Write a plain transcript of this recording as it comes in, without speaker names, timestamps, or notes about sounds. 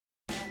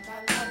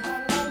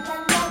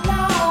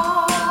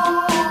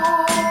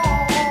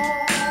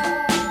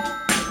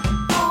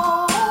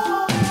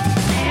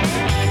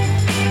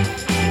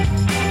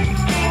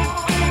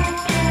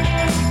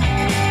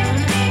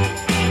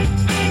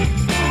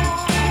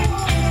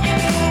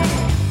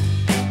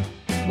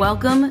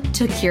Welcome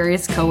to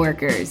Curious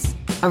Coworkers,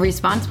 a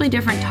responsibly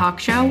different talk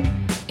show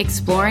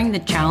exploring the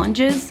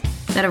challenges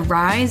that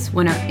arise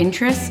when our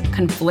interests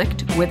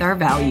conflict with our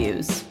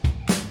values.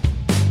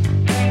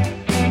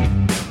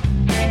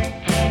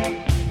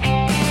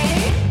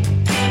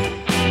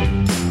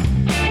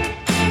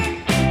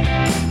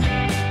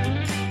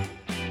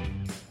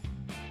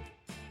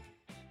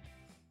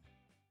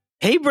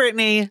 Hey,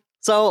 Brittany.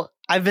 So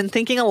I've been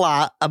thinking a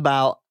lot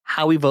about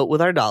how we vote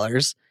with our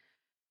dollars.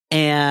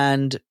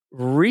 And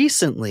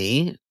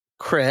recently,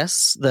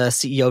 Chris, the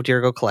CEO of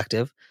Dirigo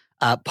Collective,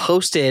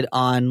 posted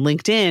on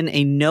LinkedIn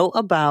a note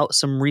about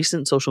some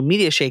recent social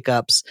media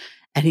shakeups.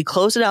 And he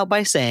closed it out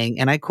by saying,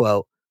 and I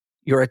quote,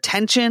 "Your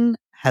attention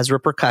has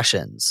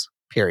repercussions,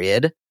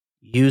 period.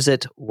 Use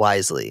it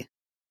wisely,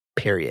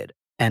 period."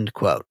 End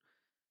quote.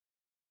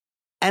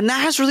 And that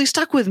has really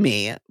stuck with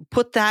me.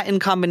 Put that in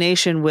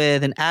combination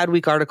with an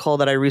Adweek article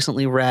that I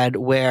recently read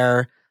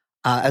where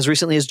as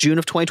recently as June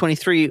of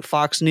 2023,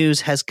 Fox News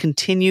has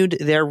continued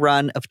their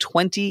run of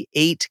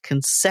 28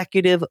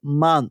 consecutive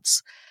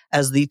months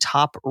as the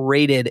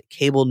top-rated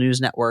cable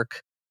news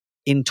network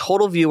in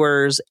total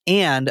viewers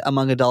and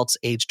among adults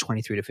aged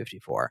 23 to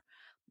 54.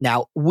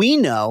 Now, we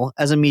know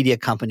as a media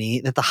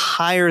company that the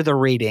higher the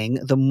rating,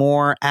 the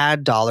more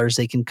ad dollars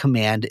they can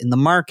command in the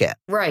market.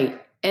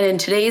 Right. And in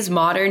today's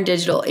modern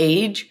digital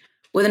age,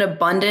 with an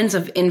abundance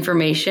of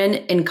information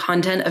and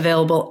content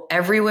available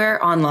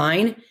everywhere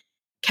online,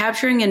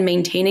 capturing and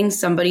maintaining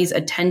somebody's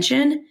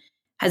attention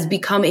has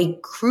become a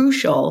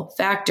crucial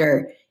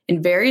factor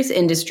in various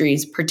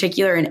industries,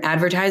 particularly in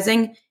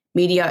advertising,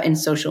 media, and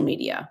social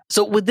media.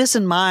 So with this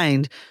in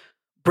mind,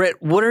 Britt,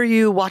 what are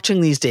you watching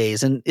these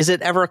days? And is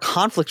it ever a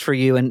conflict for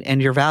you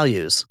and your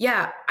values?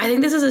 Yeah, I think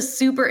this is a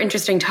super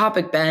interesting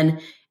topic, Ben.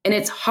 And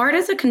it's hard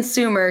as a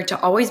consumer to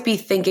always be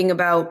thinking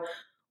about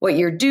what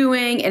you're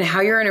doing and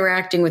how you're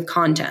interacting with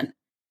content.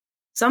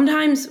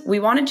 Sometimes we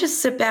want to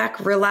just sit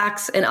back,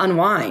 relax, and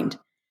unwind.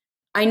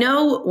 I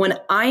know when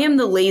I am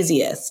the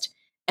laziest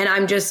and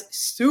I'm just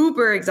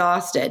super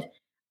exhausted,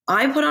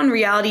 I put on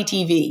reality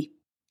TV.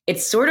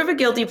 It's sort of a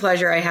guilty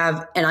pleasure I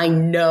have, and I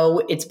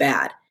know it's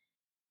bad.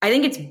 I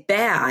think it's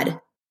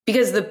bad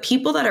because the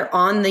people that are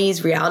on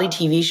these reality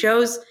TV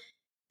shows,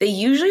 they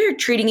usually are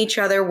treating each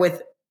other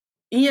with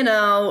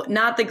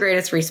not the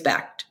greatest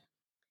respect.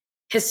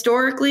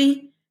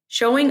 Historically,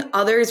 showing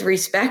others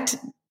respect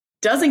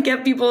doesn't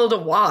get people to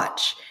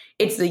watch.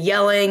 It's the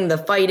yelling, the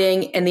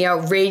fighting, and the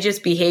outrageous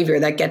behavior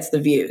that gets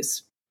the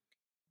views.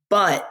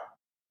 But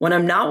when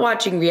I'm not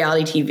watching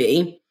reality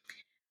TV,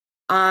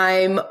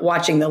 I'm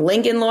watching The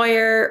Lincoln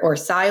Lawyer or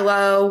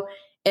Silo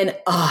and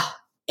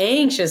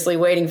anxiously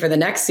waiting for the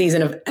next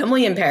season of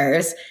Emily in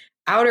Paris,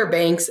 Outer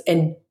Banks,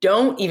 and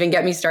don't even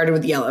get me started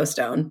with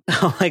Yellowstone.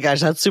 Oh my gosh,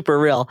 that's super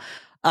real.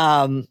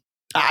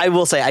 I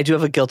will say I do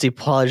have a guilty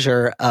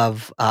pleasure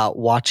of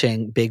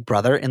watching Big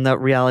Brother in the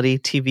reality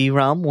TV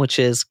realm, which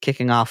is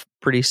kicking off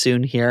pretty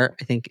soon here,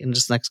 I think in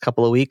just the next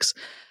couple of weeks.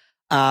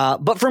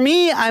 But for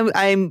me,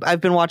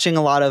 I've been watching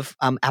a lot of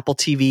Apple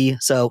TV.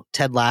 So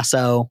Ted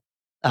Lasso,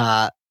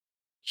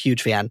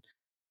 huge fan,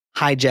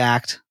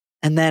 Hijacked,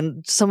 and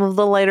then some of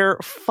the lighter,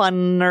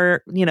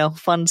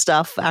 fun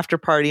stuff, After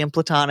Party and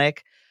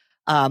Platonic.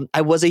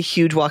 I was a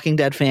huge Walking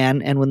Dead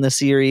fan, and when the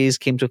series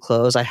came to a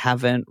close, I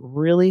haven't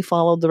really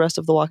followed the rest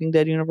of the Walking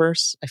Dead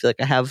universe. I feel like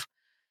I have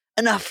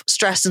enough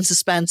stress and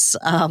suspense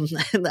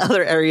in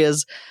other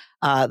areas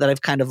that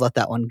I've kind of let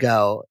that one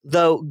go.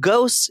 Though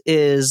Ghosts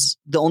is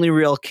the only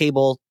real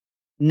cable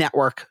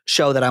network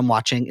show that I'm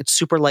watching. It's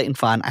super light and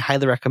fun. I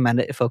highly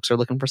recommend it if folks are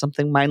looking for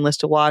something mindless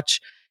to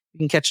watch. You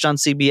can catch it on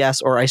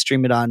CBS or I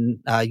stream it on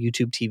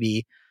YouTube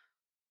TV.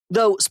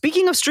 Though,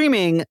 speaking of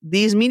streaming,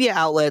 these media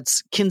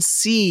outlets can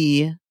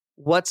see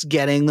what's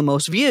getting the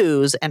most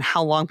views and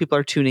how long people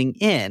are tuning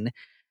in.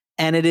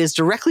 And it is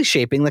directly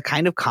shaping the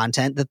kind of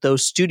content that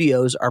those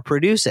studios are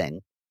producing.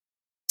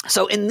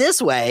 So in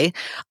this way,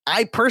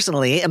 I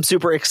personally am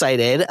super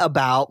excited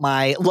about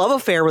my love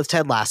affair with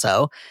Ted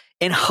Lasso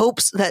in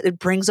hopes that it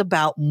brings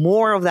about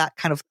more of that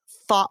kind of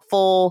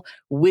thoughtful,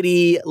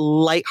 witty,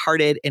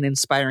 lighthearted, and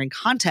inspiring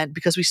content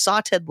because we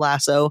saw Ted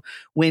Lasso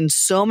win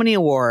so many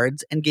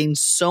awards and gain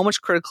so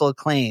much critical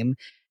acclaim.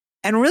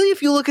 And really,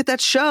 if you look at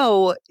that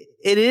show,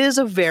 it is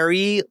a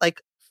very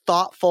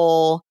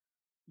thoughtful,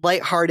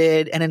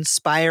 lighthearted, and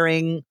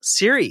inspiring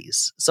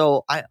series.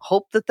 So I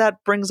hope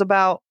that brings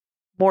about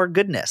more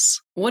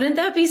goodness. Wouldn't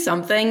that be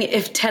something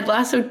if Ted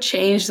Lasso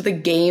changed the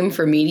game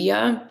for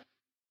media?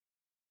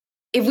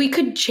 If we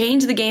could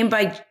change the game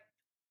by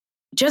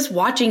just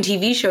watching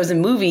TV shows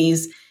and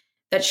movies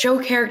that show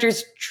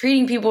characters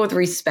treating people with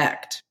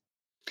respect.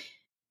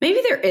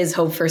 Maybe there is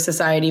hope for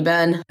society,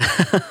 Ben.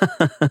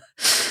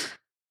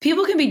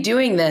 People can be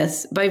doing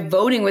this by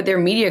voting with their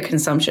media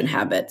consumption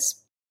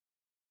habits.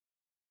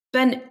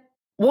 Ben,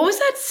 what was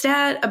that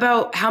stat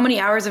about how many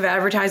hours of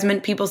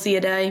advertisement people see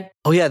a day?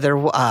 Oh, yeah,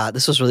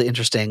 this was really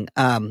interesting.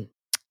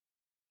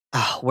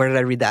 Where did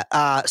I read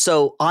that?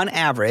 So on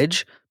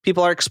average,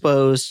 people are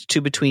exposed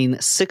to between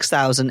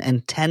 6,000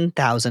 and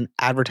 10,000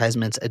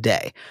 advertisements a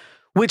day,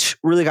 which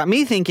really got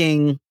me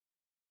thinking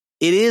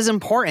it is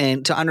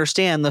important to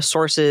understand the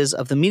sources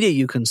of the media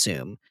you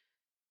consume.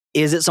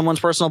 Is it someone's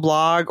personal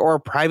blog or a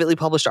privately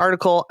published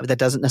article? That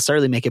doesn't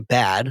necessarily make it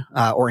bad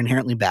or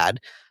inherently bad.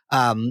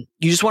 You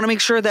just want to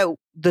make sure that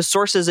the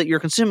sources that you're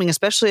consuming,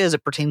 especially as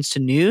it pertains to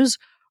news,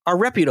 are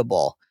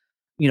reputable.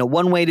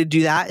 One way to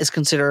do that is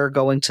consider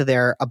going to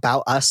their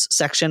About Us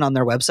section on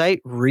their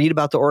website, read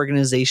about the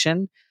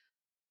organization.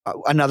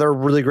 Another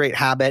really great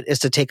habit is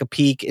to take a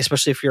peek,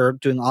 especially if you're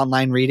doing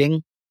online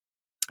reading,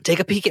 take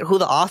a peek at who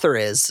the author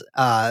is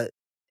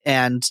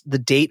and the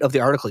date of the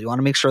article. You want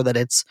to make sure that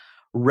it's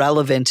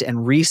relevant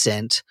and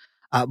recent.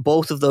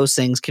 Both of those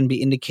things can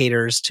be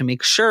indicators to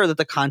make sure that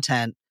the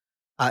content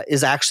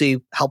is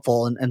actually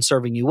helpful and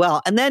serving you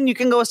well. And then you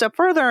can go a step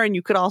further and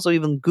you could also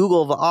even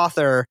Google the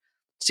author,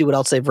 see what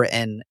else they've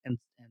written, and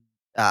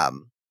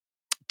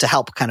to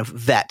help kind of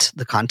vet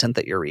the content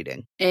that you're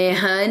reading.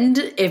 And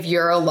if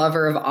you're a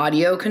lover of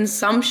audio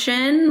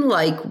consumption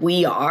like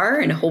we are,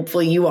 and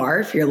hopefully you are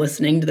if you're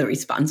listening to the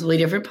Responsibly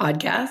Different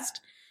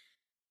podcast,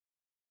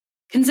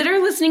 consider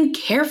listening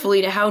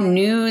carefully to how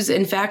news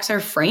and facts are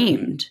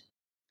framed.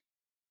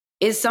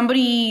 Is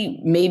somebody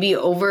maybe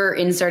over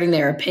inserting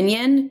their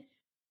opinion?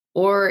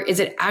 Or is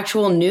it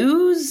actual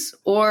news?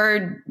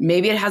 Or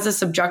maybe it has a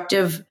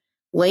subjective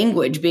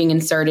language being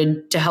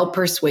inserted to help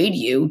persuade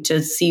you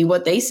to see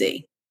what they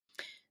see.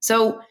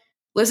 So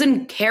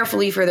listen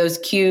carefully for those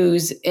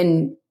cues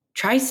and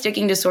try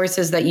sticking to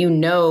sources that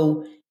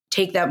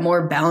take that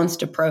more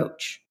balanced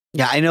approach.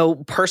 Yeah, I know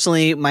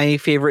personally my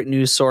favorite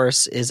news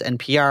source is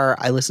NPR.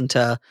 I listen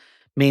to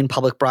Maine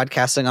Public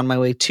Broadcasting on my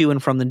way to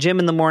and from the gym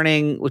in the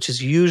morning, which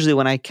is usually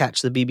when I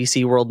catch the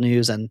BBC World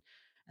News and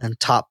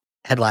top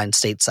headline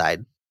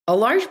stateside. A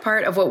large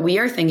part of what we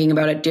are thinking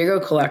about at Diego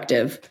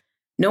Collective,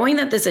 knowing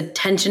that this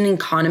attention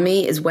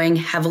economy is weighing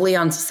heavily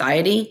on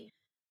society,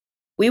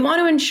 we want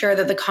to ensure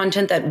that the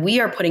content that we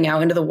are putting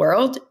out into the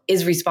world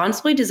is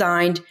responsibly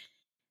designed,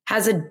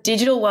 has a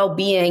digital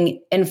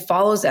well-being, and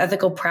follows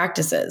ethical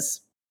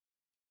practices.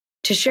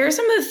 To share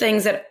some of the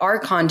things that our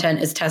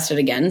content is tested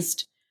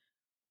against,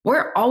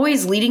 we're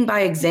always leading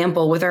by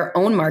example with our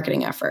own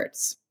marketing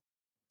efforts.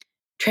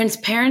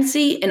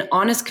 Transparency and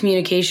honest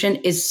communication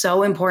is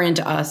so important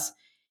to us,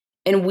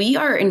 and we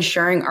are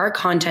ensuring our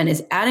content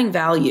is adding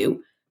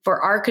value for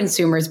our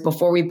consumers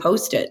before we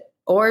post it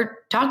or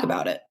talk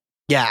about it.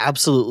 Yeah,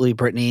 absolutely,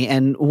 Brittany.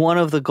 And one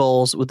of the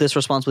goals with this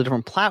Responsibly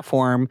Different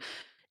platform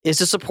is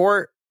to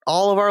support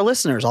all of our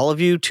listeners, all of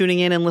you tuning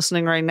in and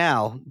listening right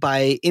now,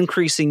 by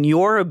increasing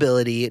your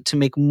ability to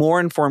make more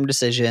informed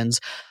decisions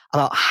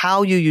about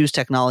how you use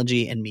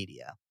technology and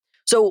media.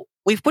 So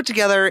we've put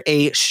together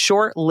a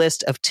short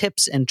list of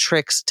tips and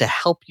tricks to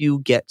help you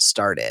get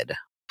started.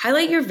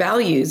 Highlight your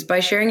values by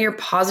sharing your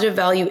positive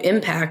value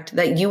impact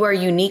that you are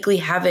uniquely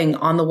having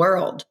on the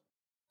world.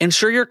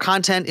 Ensure your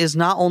content is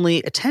not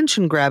only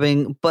attention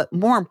grabbing, but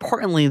more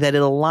importantly, that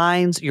it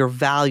aligns your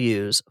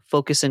values,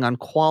 focusing on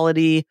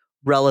quality,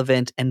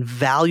 relevant, and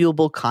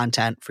valuable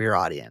content for your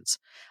audience.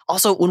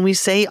 Also, when we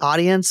say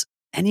audience,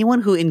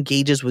 anyone who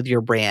engages with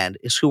your brand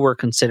is who we're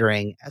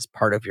considering as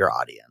part of your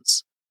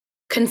audience.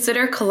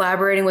 Consider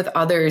collaborating with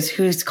others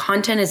whose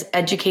content is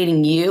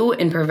educating you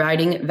and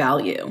providing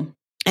value.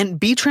 And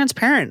be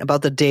transparent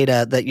about the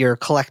data that you're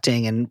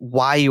collecting and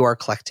why you are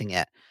collecting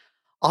it.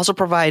 Also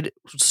provide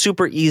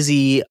super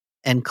easy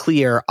and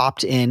clear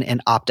opt-in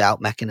and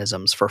opt-out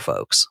mechanisms for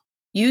folks.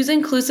 Use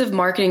inclusive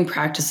marketing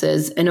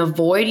practices and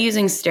avoid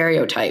using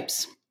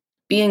stereotypes.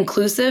 Be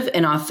inclusive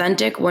and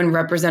authentic when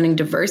representing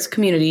diverse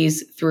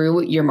communities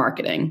through your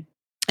marketing.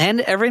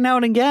 And every now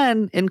and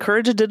again,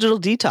 encourage a digital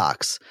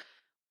detox.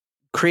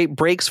 Create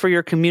breaks for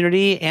your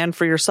community and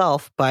for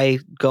yourself by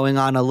going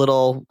on a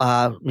little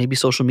maybe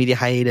social media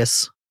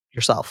hiatus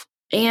yourself.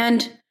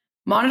 And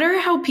monitor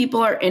how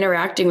people are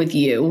interacting with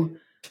you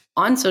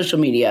on social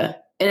media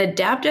and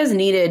adapt as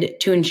needed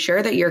to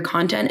ensure that your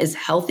content is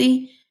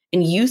healthy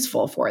and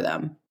useful for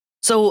them.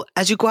 So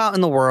as you go out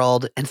in the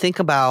world and think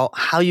about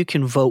how you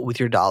can vote with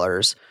your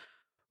dollars,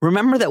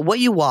 remember that what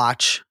you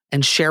watch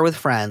and share with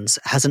friends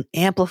has an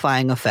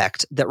amplifying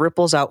effect that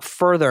ripples out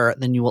further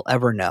than you will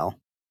ever know.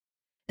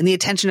 In the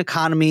attention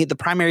economy, the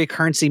primary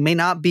currency may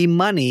not be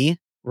money,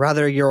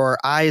 rather your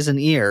eyes and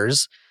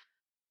ears,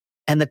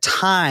 and the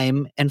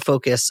time and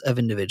focus of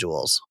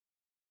individuals.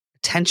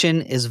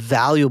 Attention is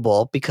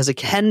valuable because it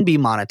can be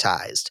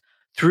monetized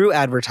through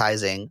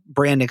advertising,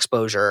 brand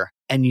exposure,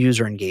 and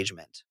user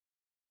engagement.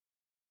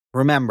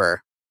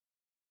 Remember,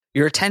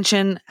 your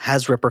attention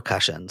has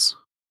repercussions.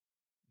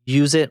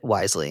 Use it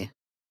wisely.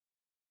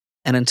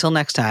 And until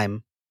next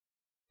time,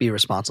 be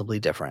responsibly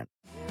different.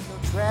 There's no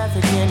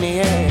traffic in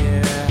the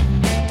air,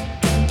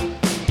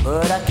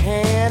 but I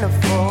can't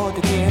afford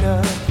to get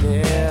up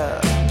there.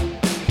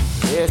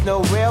 There's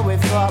no railway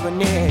far or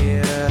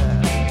near,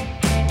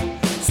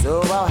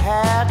 so I'll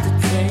have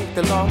to take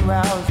the long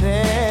route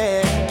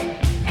there.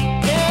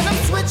 And I'm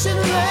switching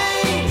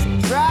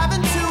lanes,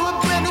 driving to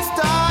a brand new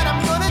start.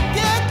 I'm gonna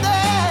get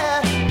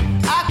there.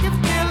 I can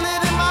feel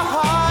it in my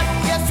heart.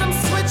 Yes, I'm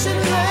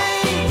switching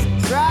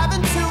lanes,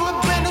 driving to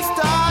a brand new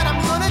start.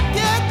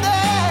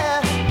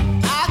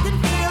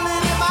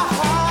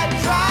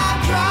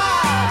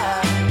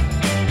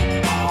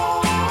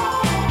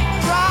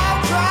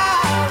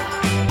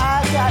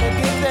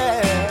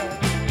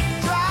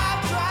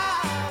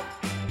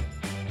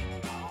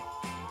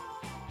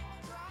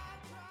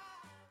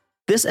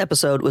 This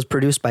episode was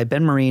produced by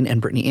Ben Marine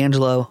and Brittany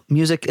Angelo.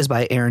 Music is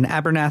by Aaron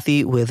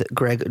Abernathy with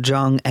Greg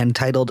Jung and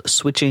titled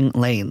Switching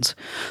Lanes.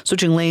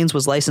 Switching Lanes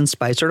was licensed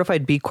by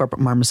Certified B Corp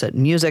Marmoset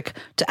Music.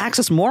 To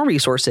access more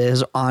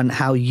resources on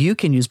how you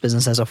can use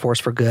business as a force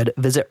for good,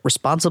 visit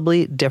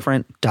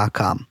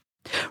responsiblydifferent.com.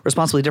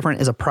 Responsibly Different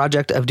is a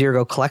project of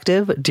Dirigo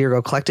Collective.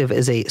 Dirigo Collective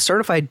is a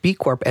certified B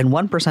Corp and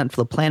 1% for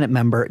the Planet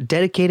member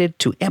dedicated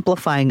to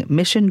amplifying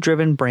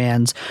mission-driven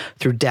brands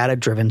through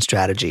data-driven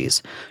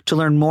strategies. To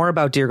learn more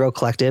about Dirigo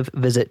Collective,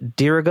 visit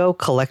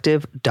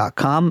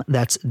dirigocollective.com.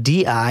 That's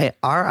DIRIGO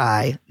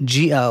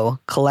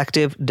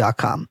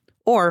collective.com.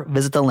 Or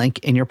visit the link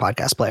in your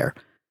podcast player.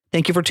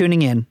 Thank you for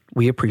tuning in.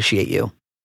 We appreciate you.